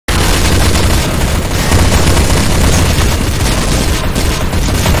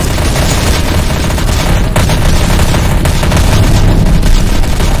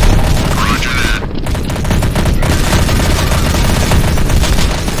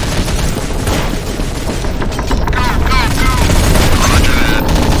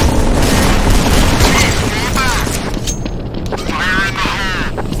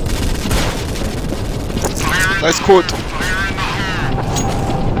gut.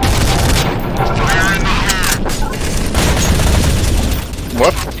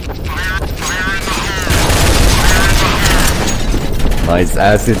 What? Nice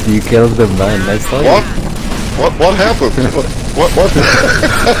acid, you killed them, man. Nice fight. What happened? What?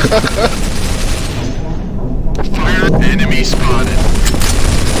 Enemy spotted.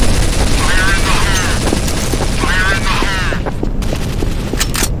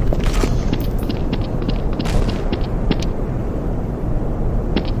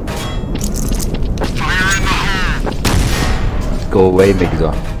 Go away,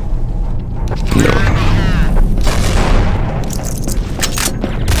 Migza.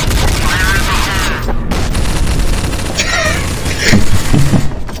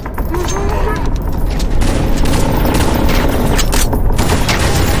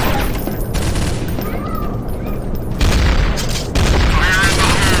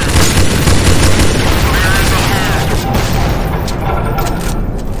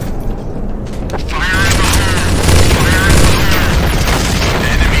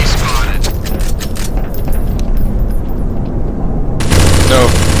 No.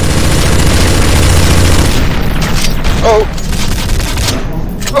 Oh!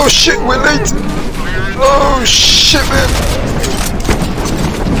 Oh shit, we're late! Oh shit, man!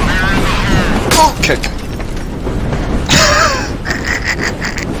 Oh, kick!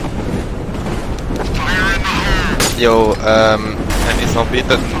 Yo, any zombie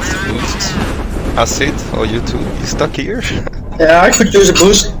that needs boost? Acid or you two? You stuck here? Yeah, I could use a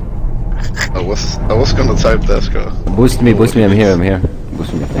boost. I was gonna type Deska. Boost me, I'm here.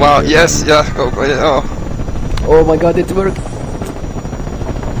 Boost me. Wow, yes, yeah, go, yeah, Oh my god, it worked!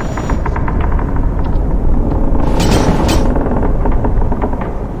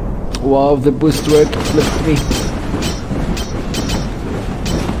 Wow, the boost worked, lift me.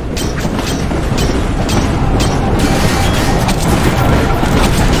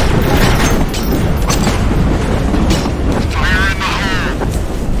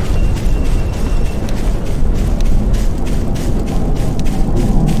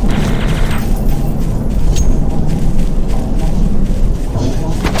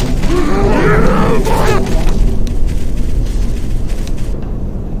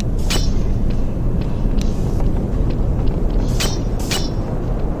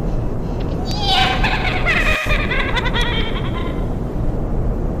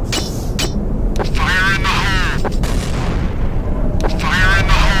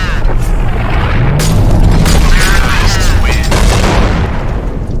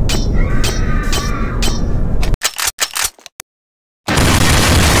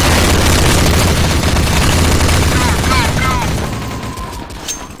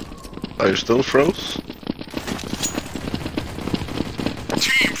 Are you still froze?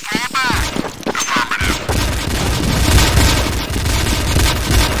 Team, fall back. Affirmative.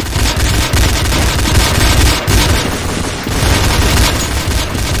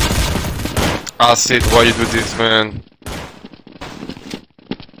 Acid, why you do this, man?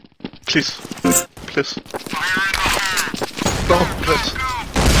 Please. Please. No, please.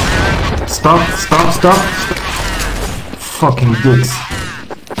 Stop. Fucking dicks.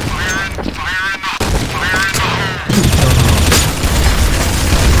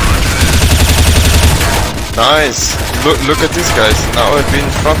 Nice! Look at this, guys. Now I've been in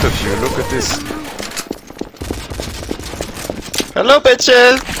front of you. Look at this. Hello,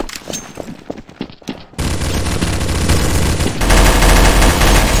 bitches!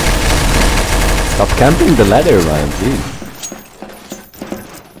 Stop camping the ladder, Ryan, please.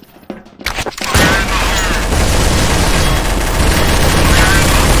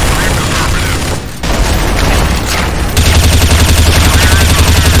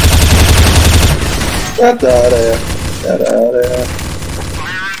 Get out of here. Get out of here.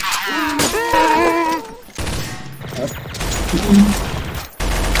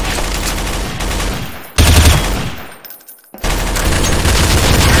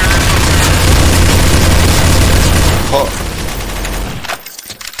 Oh.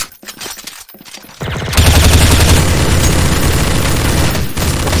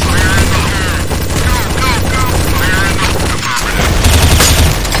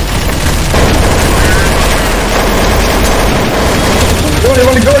 Oh, they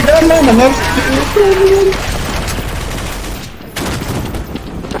want to go again, man? I'm not...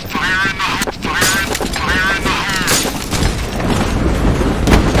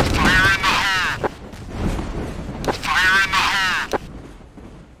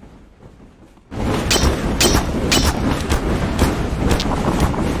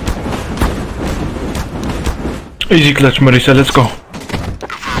 Easy clutch, Marisa, let's go.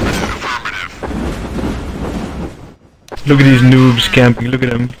 Look at these noobs camping, look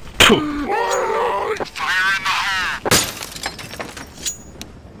at them. Fire in the hole!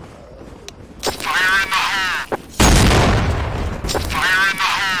 Fire in the hole! Fire in the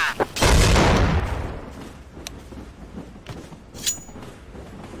hole!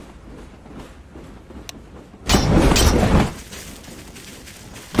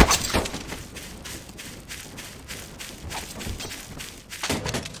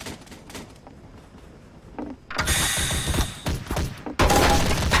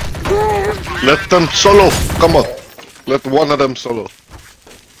 Let them solo. Come on. Let one of them solo.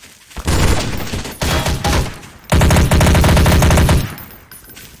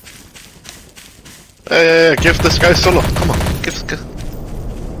 Hey, give this guy solo. Come on. Give this guy.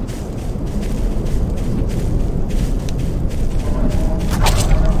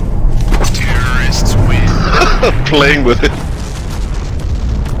 Terrorists win. Playing with it.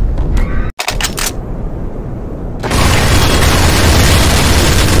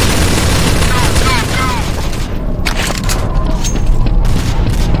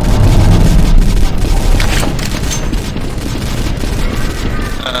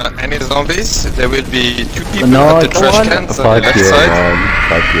 Any zombies? There will be 2 people No, at the come trash on. cans on the Fuck left you, side. man.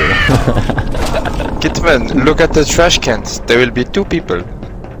 Fuck you. Kitman, look at the trash cans. There will be 2 people.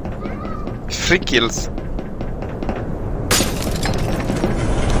 3 kills.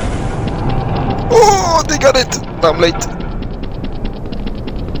 Oh, they got it! I'm late.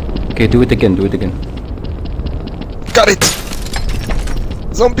 Okay, do it again, do it again. Got it!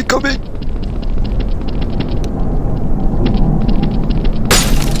 Zombie coming!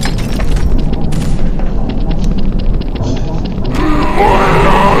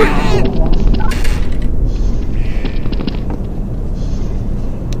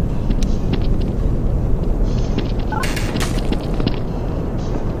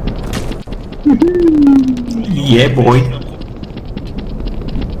 Yeah, boy.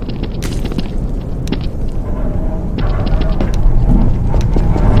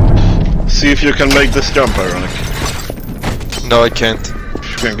 See if you can make this jump, Ironic. No, I can't. If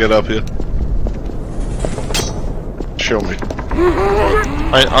you can get up here. Show me.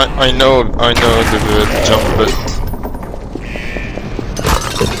 I know the jump, but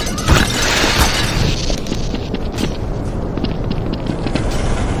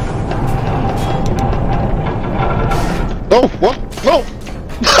No, what? No!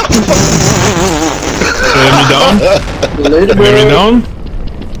 Let me down. Later, Let me down.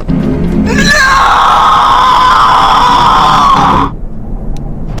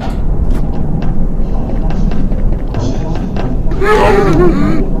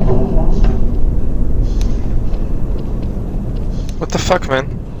 what the fuck, man?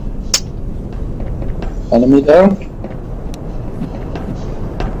 Enemy down.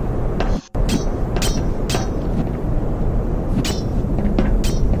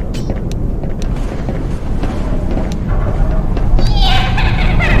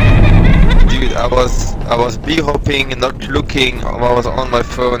 Dude, I was b-hopping, not looking, I was on my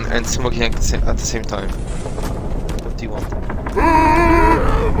phone and smoking at the same time. What do you want?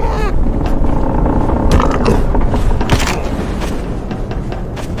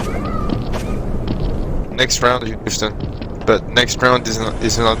 Next round, Houston. But next round is not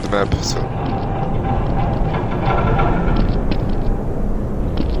the map, so.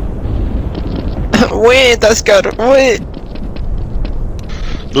 Wait, Oscar, wait!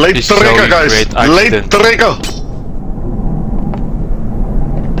 Late He's trigger, showing guys! great Late accident. trigger!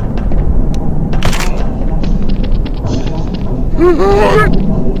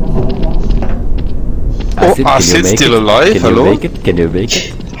 Acid, can you Acid's make still it? alive, Can hello? you make it? Can you make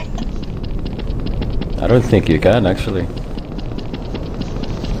it? I don't think you can, actually.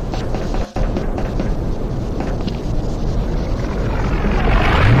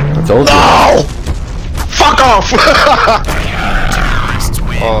 It's all No! Fuck off!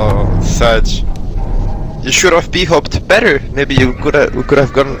 Oh, Saj. You should have b-hopped better. Maybe we could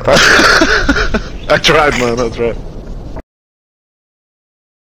have gone faster. I tried, man, I tried.